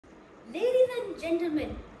Ladies and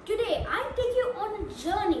gentlemen, today I take you on a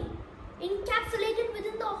journey encapsulated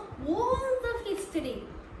within the walls of history,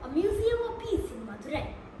 a museum of peace in Madurai,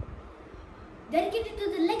 dedicated to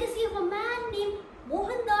the legacy of a man named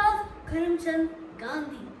Mohandas Karamchand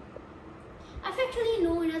Gandhi, affectionately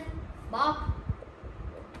known as Bapu.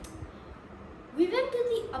 We went to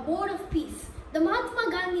the abode of peace, the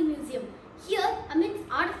Mahatma Gandhi Museum. Here, amidst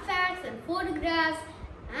artifacts and photographs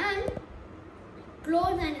and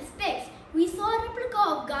clothes and specs, we saw a replica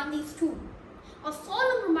of Gandhi's tomb, a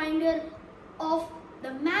solemn reminder of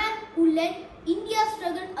the man who led India's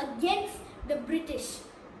struggle against the British.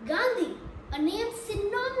 Gandhi, a name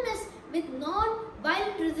synonymous with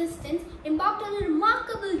non-violent resistance, embarked on a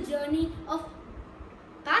remarkable journey of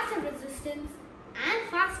passive resistance and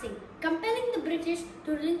fasting, compelling the British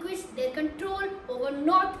to relinquish their control over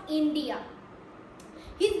North India.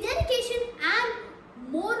 His dedication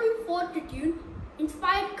and moral fortitude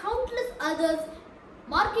inspired countless others,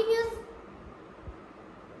 marking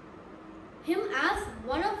him as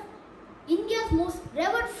one of India's most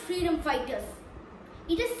revered freedom fighters.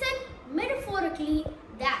 It is said metaphorically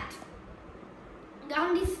that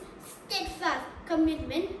Gandhi's steadfast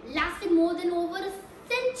commitment lasted more than over a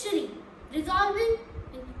century,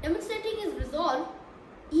 demonstrating his resolve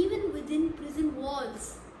even within prison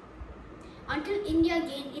walls, until India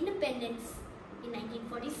gained independence in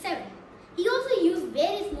 1947. He also used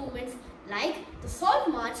various movements like the Salt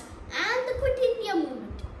March and the Quit India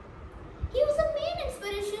movement. He was the main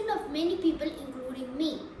inspiration of many people, including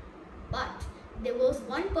me. But there was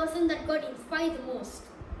one person that got inspired the most.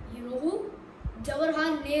 You know who?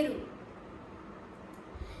 Jawaharlal Nehru.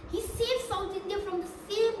 He saved South India from the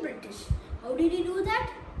same British. How did he do that?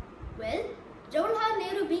 Well, Jawaharlal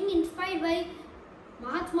Nehru, being inspired by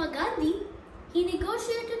Mahatma Gandhi, he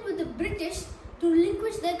negotiated with the British to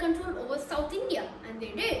relinquish their control over South India, and they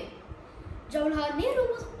did. Jawaharlal Nehru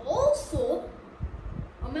was also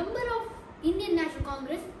a member of Indian National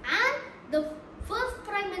Congress and the first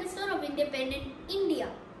Prime Minister of independent India.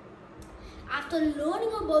 After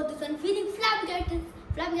learning about this and feeling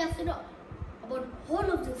flabbergasted about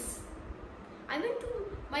all of this, I went to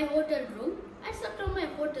my hotel room. I slept on my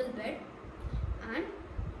hotel bed and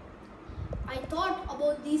I thought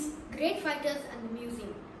about these great fighters and the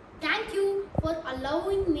museum. Thank you for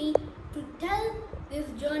allowing me to tell this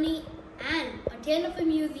journey and a tale of a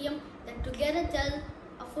museum that together tell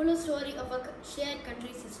a fuller story of a shared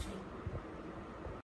country's history.